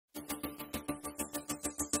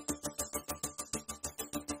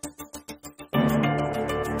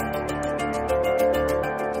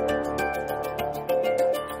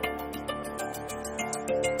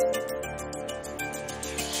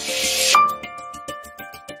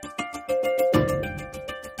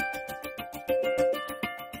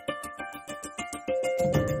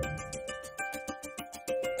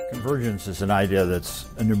Convergence is an idea that's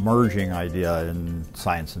an emerging idea in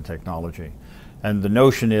science and technology. And the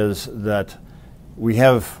notion is that we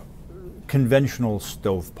have conventional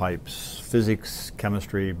stovepipes, physics,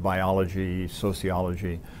 chemistry, biology,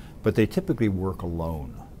 sociology, but they typically work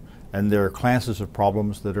alone. And there are classes of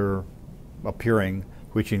problems that are appearing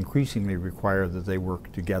which increasingly require that they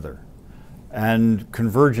work together. And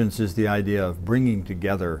convergence is the idea of bringing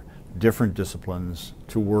together different disciplines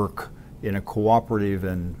to work in a cooperative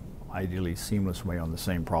and ideally seamless way on the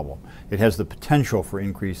same problem. It has the potential for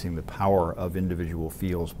increasing the power of individual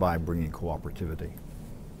fields by bringing cooperativity.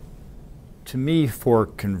 To me, for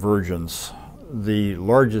convergence, the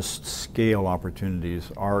largest scale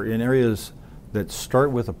opportunities are in areas that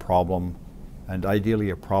start with a problem, and ideally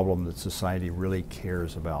a problem that society really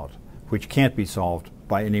cares about, which can't be solved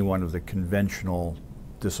by any one of the conventional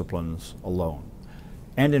disciplines alone,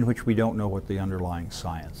 and in which we don't know what the underlying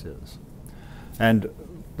science is. And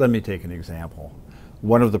let me take an example.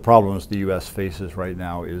 One of the problems the U.S. faces right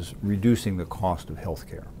now is reducing the cost of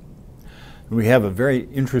healthcare. We have a very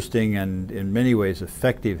interesting and in many ways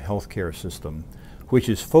effective healthcare system which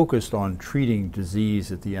is focused on treating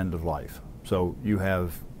disease at the end of life. So you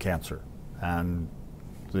have cancer and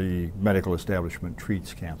the medical establishment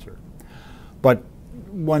treats cancer. But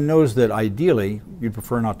one knows that ideally you'd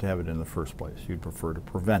prefer not to have it in the first place. You'd prefer to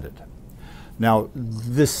prevent it. Now,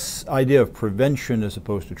 this idea of prevention as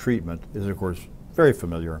opposed to treatment is, of course, very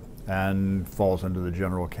familiar and falls under the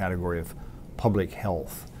general category of public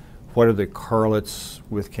health. What are the correlates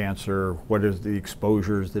with cancer? What are the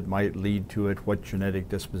exposures that might lead to it? What genetic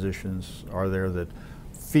dispositions are there that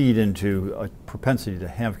feed into a propensity to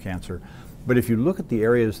have cancer? But if you look at the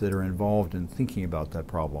areas that are involved in thinking about that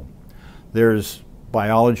problem, there's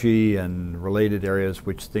biology and related areas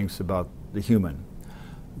which thinks about the human.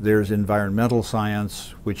 There's environmental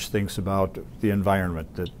science, which thinks about the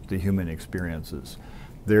environment that the human experiences.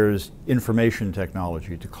 There's information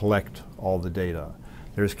technology to collect all the data.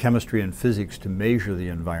 There's chemistry and physics to measure the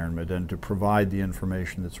environment and to provide the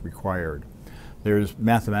information that's required. There's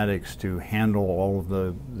mathematics to handle all of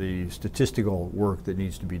the statistical work that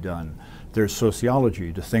needs to be done. There's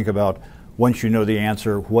sociology to think about, once you know the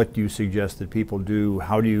answer, what do you suggest that people do?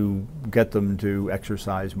 How do you get them to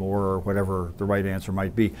exercise more, or whatever the right answer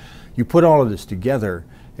might be? You put all of this together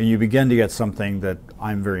and you begin to get something that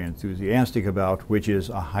I'm very enthusiastic about, which is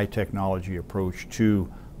a high technology approach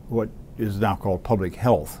to what is now called public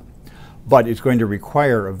health. But it's going to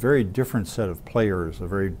require a very different set of players, a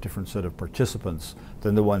very different set of participants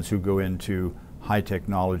than the ones who go into high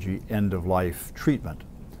technology end-of-life treatment.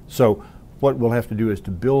 So what we'll have to do is to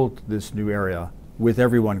build this new area with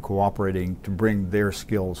everyone cooperating to bring their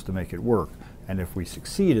skills to make it work. And if we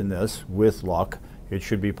succeed in this, with luck, it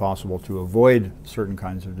should be possible to avoid certain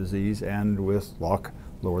kinds of disease and, with luck,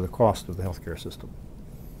 lower the cost of the healthcare system.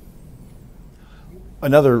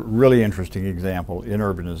 Another really interesting example in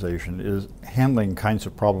urbanization is handling kinds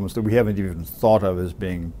of problems that we haven't even thought of as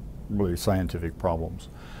being really scientific problems.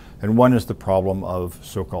 And one is the problem of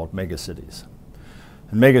so-called megacities.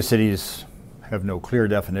 And megacities have no clear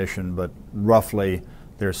definition, but roughly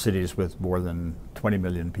they're cities with more than 20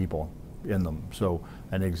 million people in them. So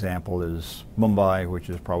an example is Mumbai, which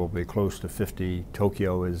is probably close to 50.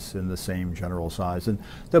 Tokyo is in the same general size, and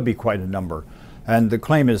there'll be quite a number. And the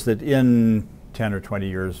claim is that in 10 or 20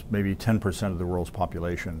 years, maybe 10% of the world's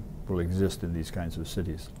population will exist in these kinds of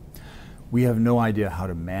cities. We have no idea how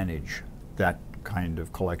to manage that kind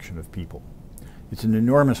of collection of people. It's an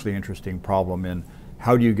enormously interesting problem in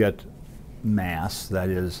how do you get mass, that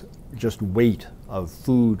is, just weight of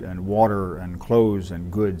food and water and clothes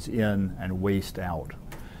and goods in and waste out?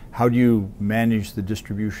 How do you manage the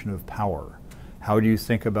distribution of power? How do you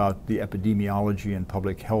think about the epidemiology and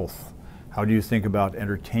public health? How do you think about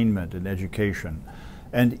entertainment and education?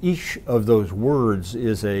 And each of those words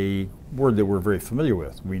is a word that we're very familiar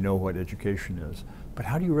with. We know what education is. But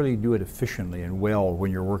how do you really do it efficiently and well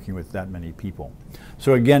when you're working with that many people?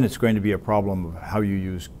 So again, it's going to be a problem of how you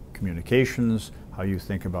use communications, how you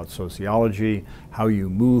think about sociology, how you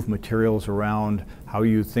move materials around, how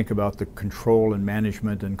you think about the control and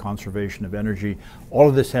management and conservation of energy. All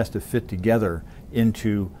of this has to fit together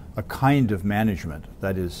into a kind of management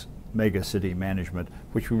that is megacity management,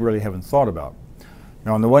 which we really haven't thought about.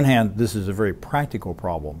 Now, on the one hand, this is a very practical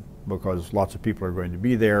problem because lots of people are going to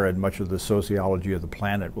be there and much of the sociology of the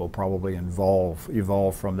planet will probably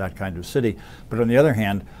evolve from that kind of city. But on the other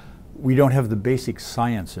hand, we don't have the basic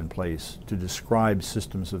science in place to describe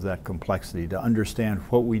systems of that complexity, to understand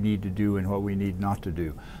what we need to do and what we need not to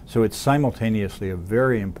do. So it's simultaneously a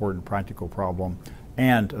very important practical problem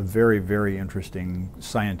and a very, very interesting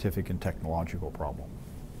scientific and technological problem.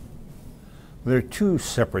 There are two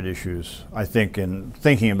separate issues, I think, in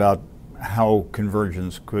thinking about how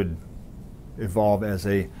convergence could evolve as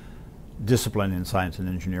a discipline in science and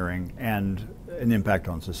engineering and an impact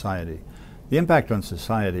on society. The impact on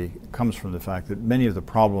society comes from the fact that many of the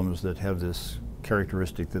problems that have this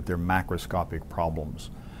characteristic that they're macroscopic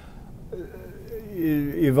problems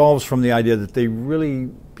evolves from the idea that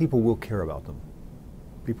people will care about them.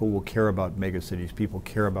 People will care about megacities, people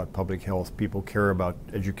care about public health, people care about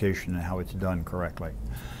education and how it's done correctly.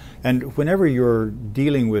 And whenever you're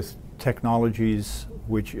dealing with technologies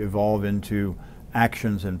which evolve into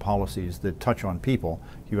actions and policies that touch on people,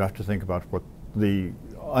 you have to think about what the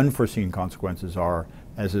unforeseen consequences are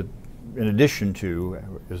in addition to,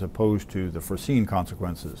 as opposed to the foreseen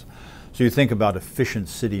consequences. So you think about efficient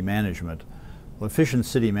city management. Well, efficient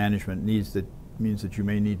city management means that you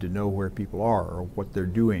may need to know where people are or what they're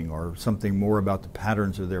doing or something more about the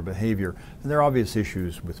patterns of their behavior. And there are obvious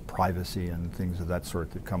issues with privacy and things of that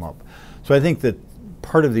sort that come up. So I think that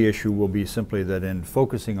part of the issue will be simply that in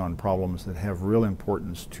focusing on problems that have real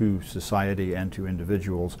importance to society and to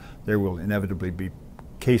individuals, there will inevitably be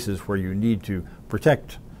cases where you need to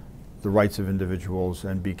protect the rights of individuals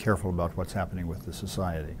and be careful about what's happening with the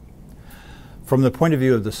society. From the point of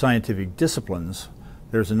view of the scientific disciplines,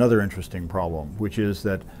 there's another interesting problem, which is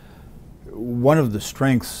that one of the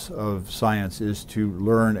strengths of science is to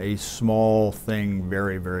learn a small thing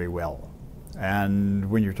very, very well. And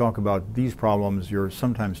when you talk about these problems, you're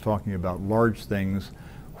sometimes talking about large things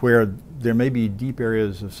where there may be deep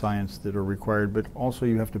areas of science that are required, but also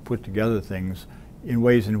you have to put together things in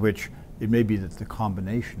ways in which it may be that the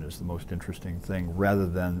combination is the most interesting thing rather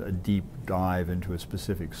than a deep dive into a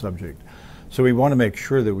specific subject. So we want to make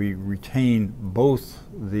sure that we retain both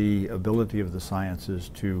the ability of the sciences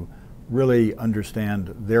to really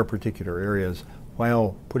understand their particular areas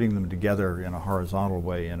while putting them together in a horizontal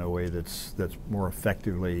way, in a way that's more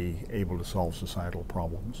effectively able to solve societal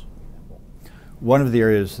problems. One of the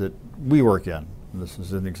areas that we work in, and this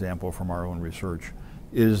is an example from our own research,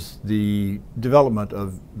 is the development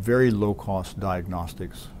of very low-cost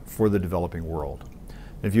diagnostics for the developing world.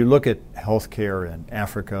 If you look at healthcare in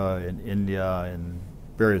Africa, in India, in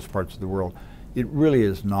various parts of the world, it really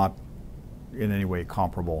is not in any way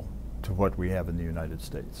comparable to what we have in the United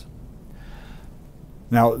States.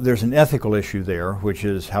 Now, there's an ethical issue there, which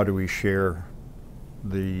is how do we share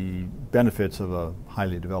the benefits of a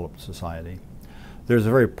highly developed society. There's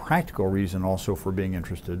a very practical reason also for being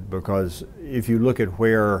interested, because if you look at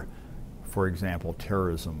where, for example,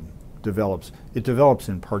 terrorism develops, it develops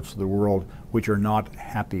in parts of the world which are not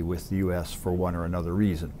happy with the U.S. for one or another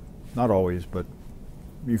reason. Not always, but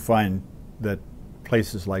you find that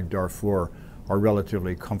places like Darfur are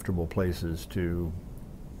relatively comfortable places to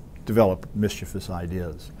develop mischievous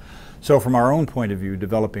ideas. So from our own point of view,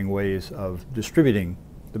 developing ways of distributing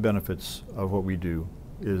the benefits of what we do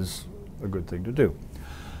is a good thing to do.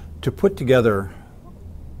 To put together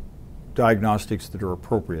diagnostics that are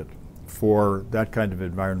appropriate for that kind of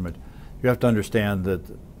environment, you have to understand that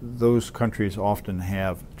those countries often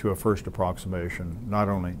have, to a first approximation, not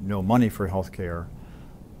only no money for health care,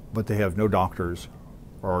 but they have no doctors,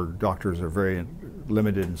 or doctors are very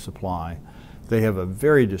limited in supply. They have a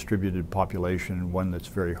very distributed population, one that's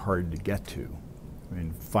very hard to get to. I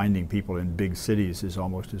mean, finding people in big cities is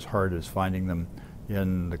almost as hard as finding them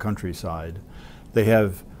in the countryside. They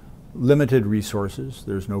have limited resources.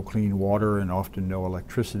 There's no clean water and often no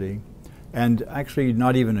electricity, and actually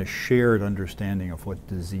not even a shared understanding of what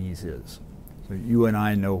disease is. So you and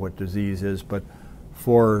I know what disease is, but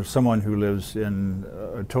for someone who lives in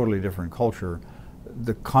a totally different culture,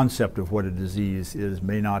 the concept of what a disease is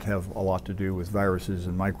may not have a lot to do with viruses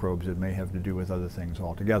and microbes. It may have to do with other things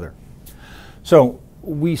altogether. So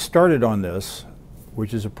we started on this,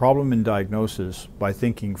 which is a problem in diagnosis, by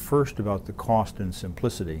thinking first about the cost and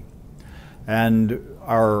simplicity. And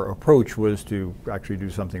our approach was to actually do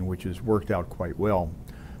something which has worked out quite well,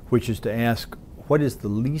 which is to ask, what is the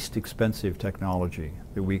least expensive technology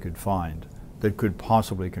that we could find that could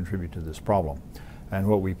possibly contribute to this problem? And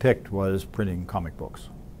what we picked was printing comic books.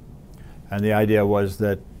 And the idea was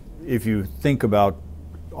that if you think about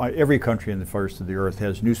every country in the face of the earth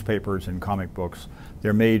has newspapers and comic books.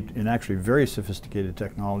 They're made in actually very sophisticated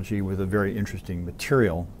technology with a very interesting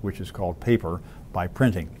material, which is called paper, by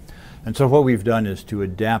printing. And so what we've done is to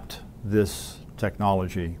adapt this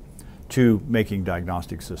technology to making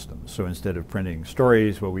diagnostic systems. So instead of printing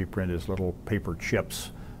stories, what we print is little paper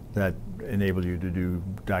chips that enable you to do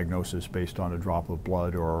diagnosis based on a drop of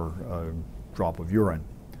blood or a drop of urine.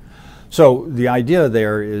 So the idea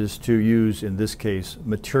there is to use, in this case,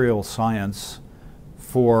 material science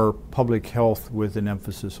for public health with an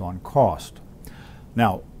emphasis on cost.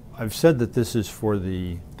 Now, I've said that this is for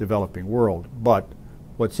the developing world, but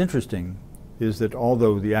what's interesting is that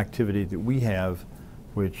although the activity that we have,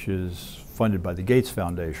 which is funded by the Gates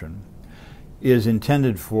Foundation, is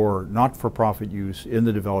intended for not-for-profit use in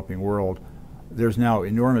the developing world, there's now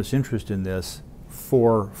enormous interest in this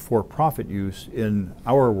for-profit use in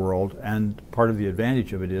our world, and part of the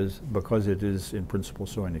advantage of it is because it is in principle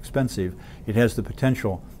so inexpensive, it has the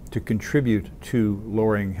potential to contribute to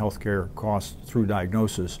lowering healthcare costs through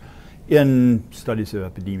diagnosis in studies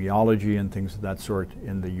of epidemiology and things of that sort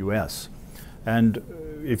in the US. And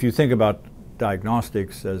if you think about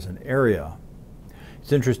diagnostics as an area,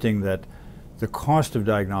 it's interesting that the cost of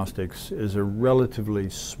diagnostics is a relatively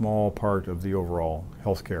small part of the overall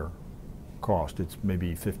healthcare cost. It's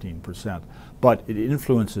maybe 15%, but it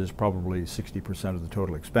influences probably 60% of the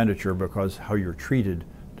total expenditure because how you're treated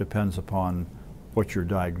depends upon what you're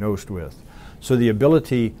diagnosed with. So the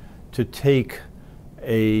ability to take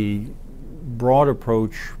a broad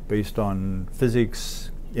approach based on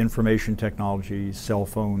physics, information technology, cell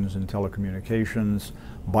phones and telecommunications,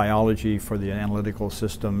 biology for the analytical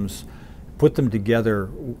systems, put them together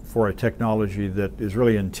for a technology that is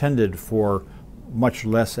really intended for much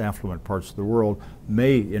less affluent parts of the world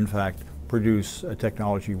may in fact produce a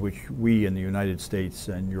technology which we in the United States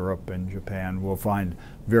and Europe and Japan will find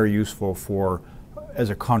very useful for as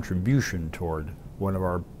a contribution toward one of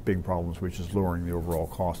our big problems, which is lowering the overall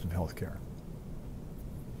cost of healthcare.